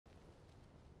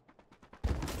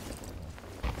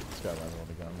guy landed on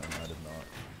the gun, and I did not.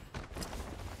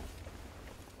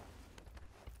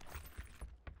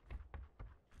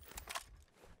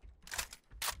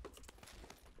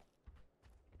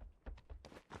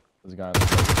 There's a guy in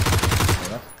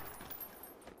the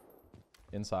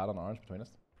inside on orange between us.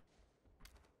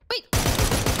 Wait!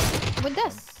 With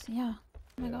this? Yeah.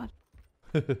 Oh my god.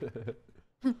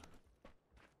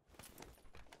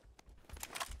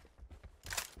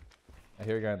 I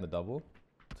hear a guy in the double.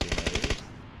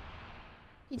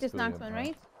 He just knocked one,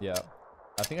 right? Yeah.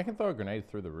 I think I can throw a grenade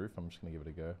through the roof. I'm just gonna give it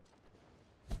a go.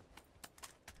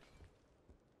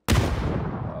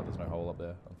 Oh, there's no hole up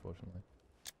there, unfortunately.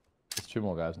 There's 2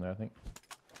 more guys in there, I think.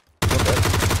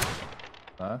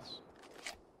 Nice.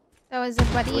 That was a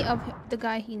buddy of the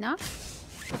guy he knocked.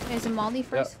 There's a molly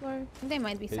first floor. I think they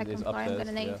might be second floor. I'm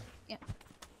gonna nade. Yeah.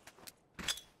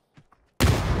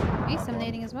 Nice, I'm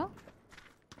nading as well.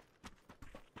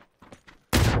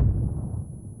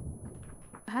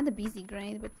 I had a BZ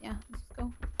grenade, but yeah, let's just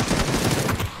go.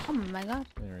 Oh my god.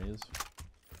 There he is.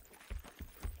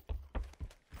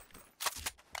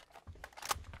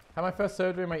 Had my first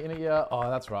surgery in my inner ear. Oh,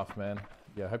 that's rough, man.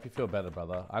 Yeah, I hope you feel better,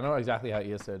 brother. I know exactly how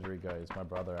ear surgery goes. My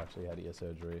brother actually had ear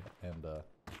surgery, and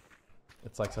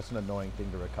it's like such an annoying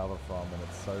thing to recover from, and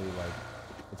it's so like,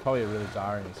 it's probably a really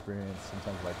jarring experience in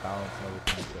terms of like balance and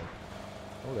everything. So.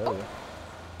 Oh, there we go.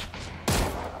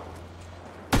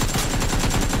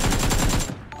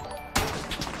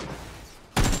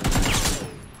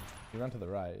 You ran to the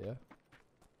right, yeah?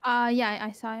 Yeah,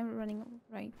 I saw him running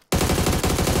right.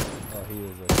 Oh, he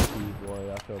is a key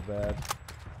boy. I feel bad.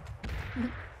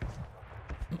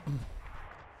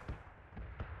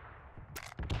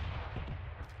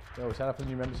 Yo, shout out for the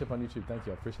new membership on YouTube. Thank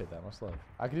you. I appreciate that. Much love.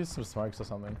 I could use some smokes or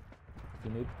something if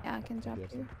you need. Yeah, I can drop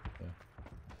you.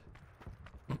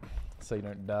 Yeah. So you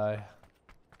don't die.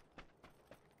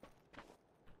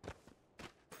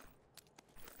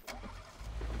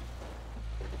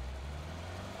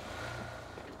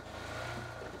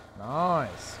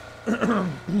 Nice.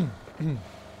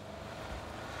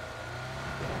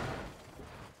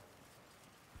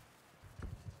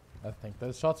 I think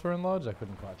those shots were in lodge. I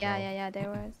couldn't quite tell. Yeah, there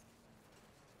was.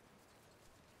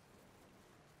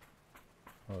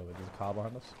 Oh, there's a car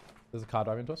behind us. There's a car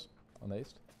driving to us on the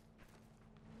east.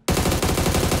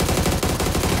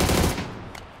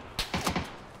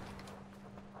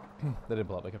 They didn't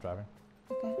pull up. They kept driving.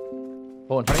 Okay.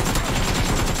 Ball in 20.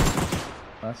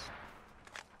 Nice.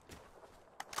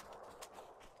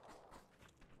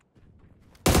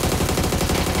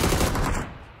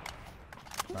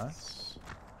 Nice.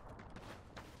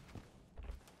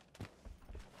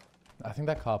 I think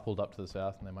that car pulled up to the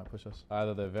south and they might push us.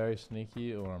 Either they're very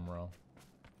sneaky or I'm wrong.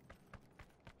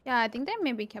 Yeah, I think they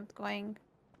maybe kept going.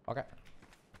 Okay.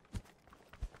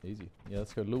 Easy. Yeah,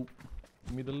 let's go loot.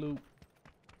 Give me the loot.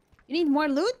 You need more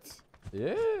loot?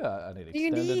 Yeah, I need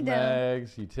extended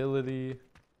mags, utility.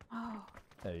 Oh.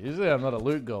 Hey, usually I'm not a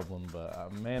loot goblin, but a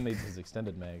man needs his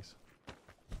extended mags.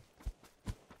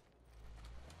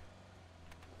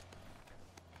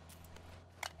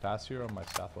 Pass here on my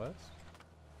southwest.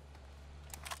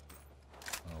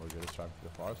 Oh, we're good. It's driving through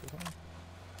the forest or something.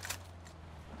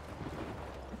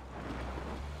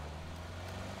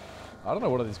 I don't know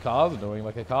what are these cars are doing.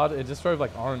 Like a car, it just drove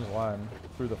like orange line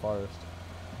through the forest.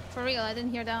 For real, I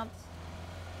didn't hear that.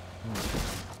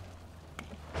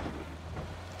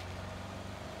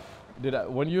 Dude,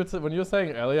 when you were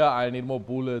saying earlier, I need more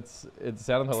bullets, it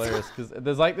sounded hilarious because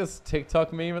there's like this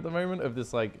TikTok meme at the moment of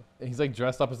this like, he's like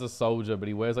dressed up as a soldier, but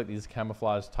he wears like these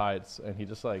camouflage tights and he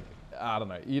just like, I don't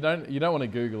know. You don't want to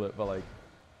Google it, but like,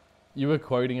 you were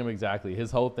quoting him exactly. His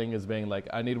whole thing is being like,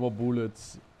 I need more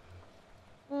bullets.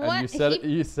 What? And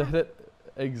you said it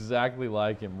exactly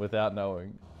like him without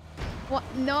knowing. What?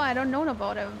 No, I don't know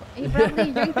about him. He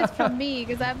probably yanked it from me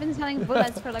because I've been telling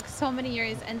bullets for like so many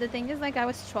years. And the thing is, like, I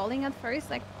was trolling at first,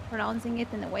 like pronouncing it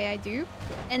in the way I do,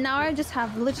 and now I just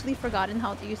have literally forgotten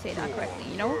how to say that correctly.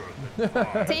 You know,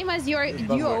 same as your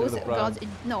duos.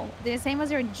 The same as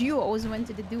your duos went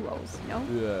to the duos. You know.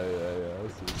 Yeah. I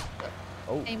see.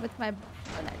 Oh. Same with my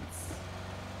bullets.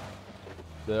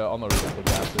 They're on the roof of the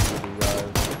gas station, you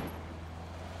guys.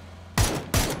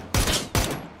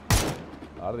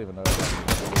 I don't even know if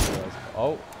guys.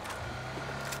 Oh.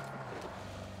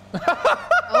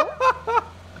 Oh.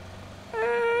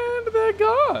 And they're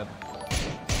gone.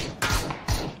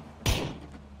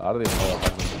 I don't even know if I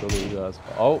can kill you guys.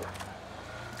 Oh.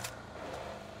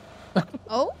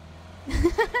 Oh.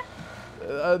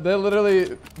 They're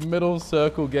literally middle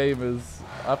circle gamers.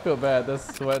 I feel bad. They're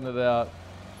sweating it out.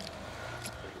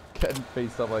 Getting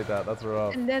beat up like that. That's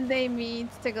rough. And then they meet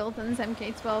TGLTN's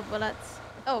MK12 bullets.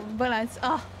 Oh, bullets.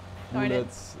 Oh.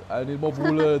 bullets. I need more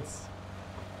bullets.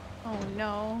 Oh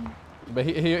no. But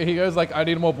he goes like, I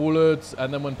need more bullets,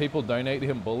 and then when people donate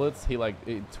him bullets, he like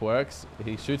twerks.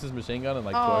 He shoots his machine gun and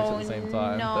like twerks at the same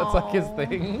time. No. That's like his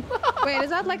thing. Wait, is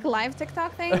that like live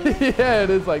TikTok thing? Yeah, it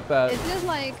is like that.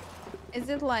 Is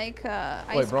it like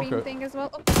ice cream thing as well?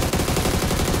 Oh.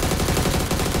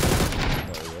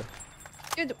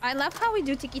 Dude, I love how we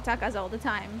do tiki-takas all the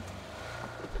time.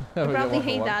 You probably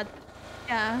hate that.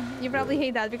 Yeah, you probably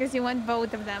hate that because you want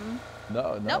both of them.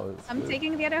 No, Nope, I'm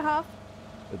taking the other half.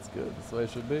 It's good. That's the way it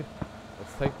should be.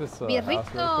 Let's take this house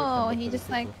Birrito. real quick. He just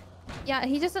like... Yeah,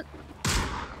 he just...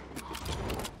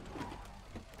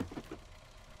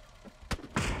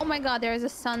 Oh my god, there is a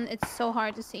sun. It's so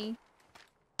hard to see.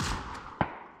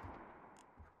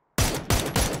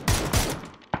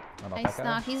 Nice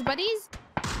knock. His buddies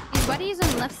on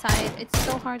the left side. It's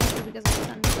so hard to see because of the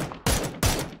sun.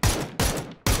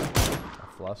 I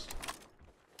flushed.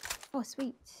 Oh,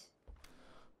 sweet.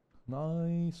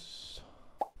 Nice.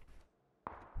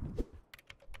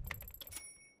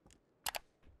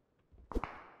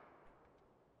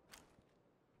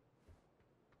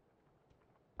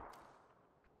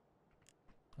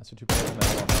 That's what you put in that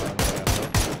one.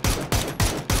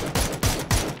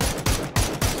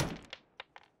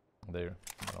 There,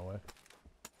 run away.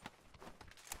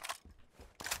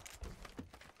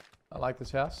 I like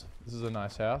this house. This is a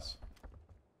nice house.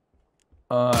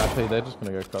 Actually, they're just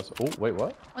gonna go across. Oh, wait,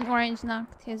 what? One orange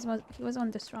knocked. He was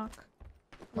on this rock.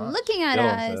 Nice. Looking at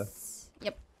us.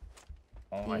 Yep.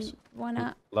 Oh, nice.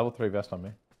 Wanna... Level 3 vest on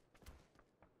me.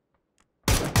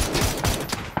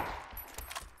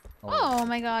 Oh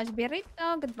my gosh,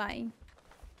 Birrito, goodbye.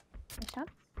 Nice shot.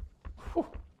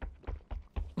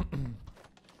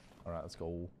 Alright, let's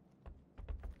go.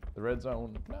 The red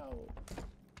zone. No.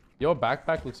 Your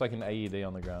backpack looks like an AED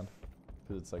on the ground.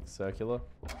 Because it's like circular.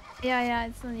 Yeah,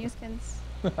 it's the new skins.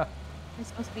 It's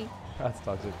supposed to be. That's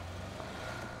toxic.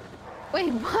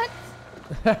 Wait, what?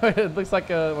 It looks like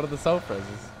one of the self-reses.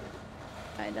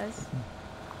 Yeah, it does.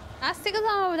 I still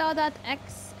don't without that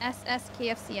XSS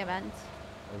KFC event.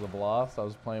 It was a blast. I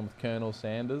was playing with Colonel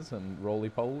Sanders and Roly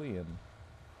Poly and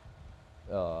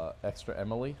Extra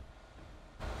Emily.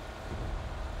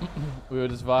 We were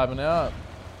just vibing out,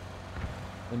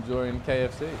 enjoying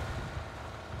KFC.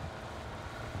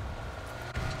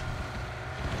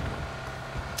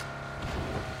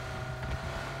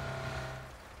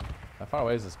 How far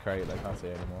away is this crate? I can't see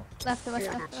it anymore. Left.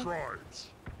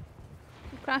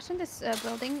 You crash in this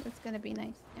building, it's gonna be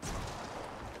nice. Yeah.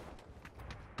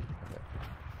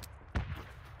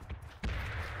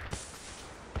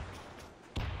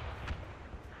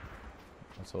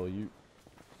 That's all you.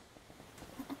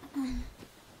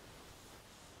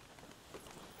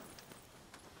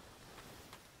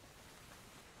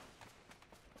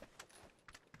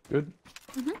 Good.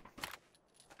 You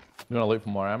want to loot for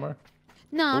more ammo?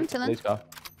 No, I'm chilling. Let's go.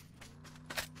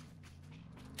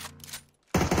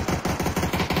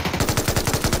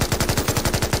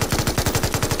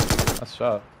 Nice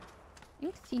shot.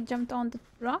 Thanks. He jumped on the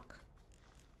rock.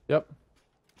 Yep.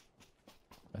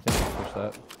 I think I pushed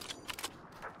that.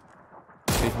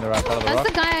 Taking the rock out of the rock. That's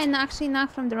the guy I actually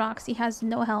knocked from the rocks. He has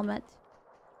no helmet.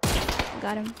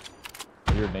 Got him.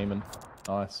 You're naming.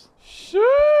 Nice.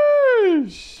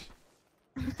 Sheesh!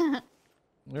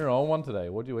 You're on one today.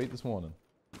 What'd you eat this morning?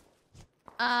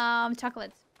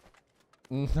 Chocolate.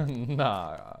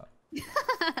 Nah.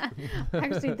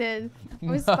 Actually did. I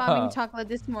was spamming chocolate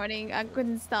this morning. I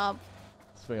couldn't stop.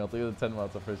 Swing, I'll do the 10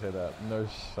 months. I appreciate that. No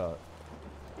shot.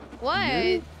 What?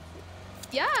 You?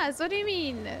 Yes, what do you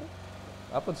mean?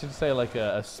 I thought you'd say like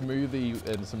a smoothie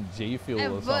and some G Fuel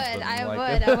or something. I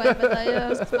would, but I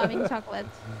was spamming chocolate.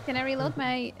 Can I reload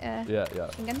my yeah.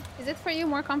 gun? Is it for you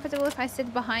more comfortable if I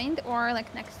sit behind or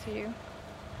like next to you?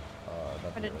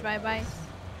 For the drive-bys?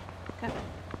 Okay.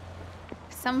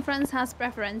 Some friends has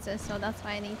preferences, so that's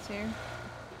why I need to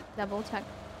double check.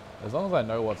 As long as I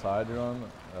know what side you're on,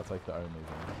 that's like the only thing.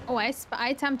 Oh,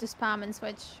 I tend to spam and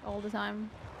switch all the time.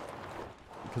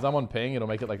 Because I'm on ping, it'll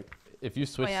make it like, if you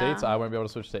switch seats, I won't be able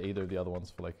to switch to either of the other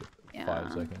ones for like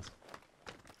 5 seconds.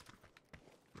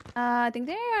 I think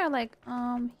they are like,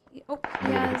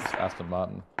 yes. Aston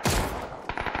Martin.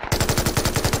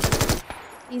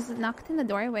 He's knocked in the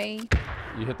doorway.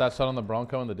 You hit that shot on the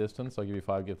Bronco in the distance, I'll give you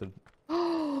 5 gifted.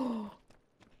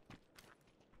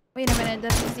 Wait a minute, the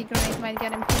easy grenade might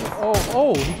get him. Please.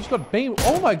 Oh, he just got beamed.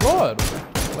 Oh my god.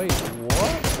 Wait,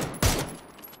 what?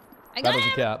 That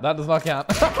doesn't count. That does not count.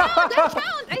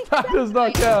 That That does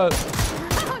not count.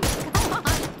 Come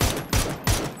on.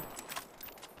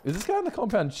 Is this guy in the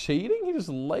compound cheating? He just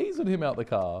lasered him out the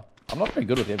car. I'm not very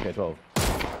good with the MK12.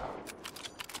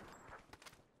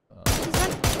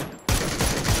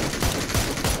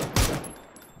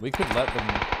 We could let them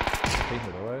take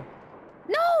it away.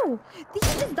 No! Did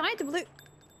you just die to blue?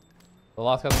 The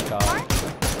last guy's in the car.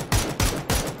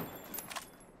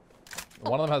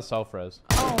 One of them has self-res.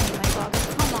 Oh my god,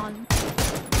 come on.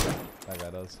 That guy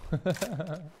does.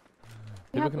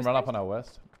 People can run up on our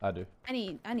west. I do. I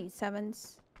need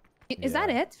sevens. Is that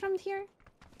it from here?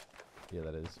 Yeah,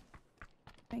 that is.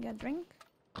 I got drink.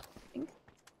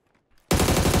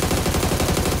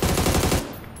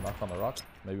 Knock on the rock.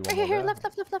 Maybe one Here, more here, left.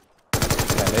 Okay,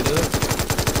 they did it.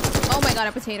 Oh my god,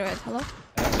 a potato head. Hello?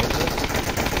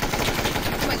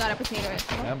 Oh my god, a potato head.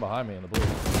 Hello? And behind me in the blue. Wait,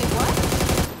 what?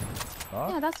 Huh?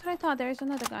 Yeah, that's what I thought. There's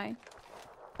another guy.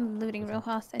 I'm looting real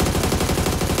fast.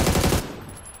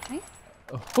 Right?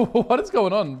 What is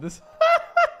going on? This.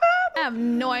 I have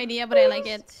no idea, but I like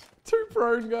it. 2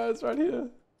 prone guys right here.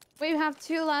 We have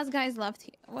 2 last guys left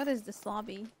here. What is this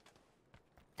lobby?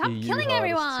 Stop EU killing hardest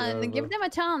everyone! server. Give them a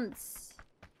chance.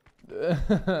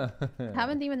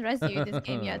 Haven't even rescued this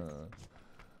game yet.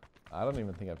 I don't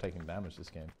even think I've taken damage this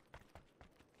game.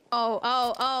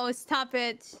 Oh, stop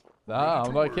it. Nah,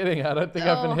 I'm not kidding. I don't think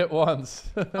I've been hit once.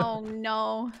 Oh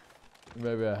no.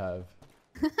 Maybe I have.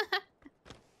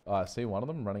 Oh, I see one of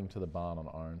them running to the barn on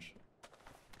orange.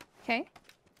 Okay.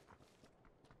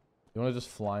 You want to just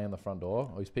fly in the front door?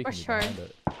 Oh, he's peeking behind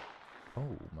it. Oh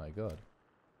my god.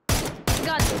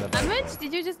 God, damage?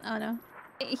 Did you just... Oh no.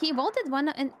 He vaulted one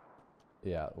and...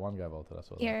 Yeah, one guy vaulted. I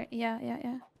saw that. Here, yeah.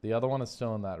 The other one is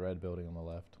still in that red building on the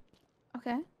left.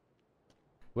 Okay.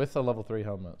 With a level 3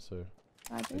 helmet, so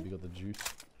maybe got the juice.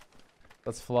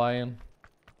 Let's fly in.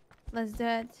 Let's do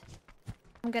it.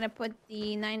 I'm gonna put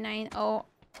the 990. Oh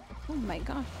my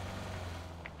gosh.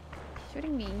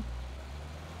 Shooting me.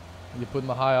 You putting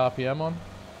the high RPM on?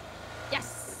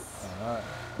 Yes! Alright.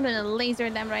 I'm gonna laser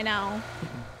them right now.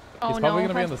 He's probably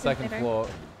gonna be on the second floor.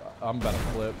 I'm about to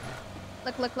flip.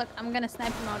 Look. I'm gonna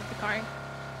snipe him out of the car. I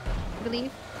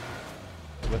believe.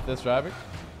 With this traffic?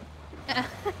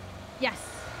 Yes.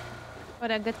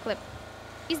 What a good clip.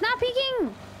 He's not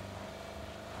peeking!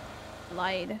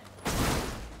 Lied. You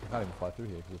can't even fly through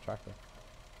here because of the tractor.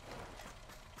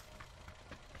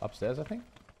 Upstairs, I think?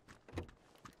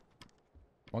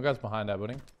 One guy's behind that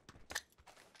building.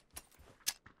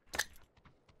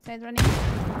 Side running.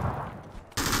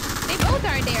 They both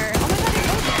are there. Oh my god, they're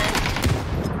both there.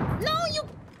 No, you...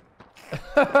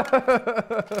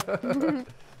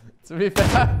 To be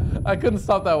fair, I couldn't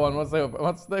stop that one. Once they were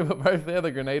both there,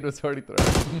 the grenade was already thrown.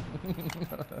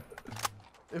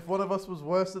 If one of us was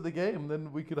worse at the game,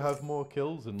 then we could have more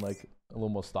kills and like a little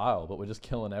more style. But we're just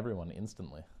killing everyone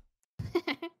instantly.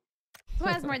 Who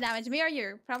has more damage, me or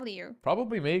you? Probably you.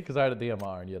 Probably me, because I had a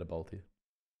DMR and you had a bolty.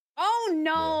 Oh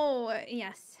no! Yeah.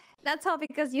 Yes, that's all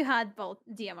because you had both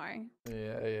DMR.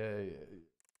 Yeah.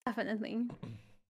 Definitely.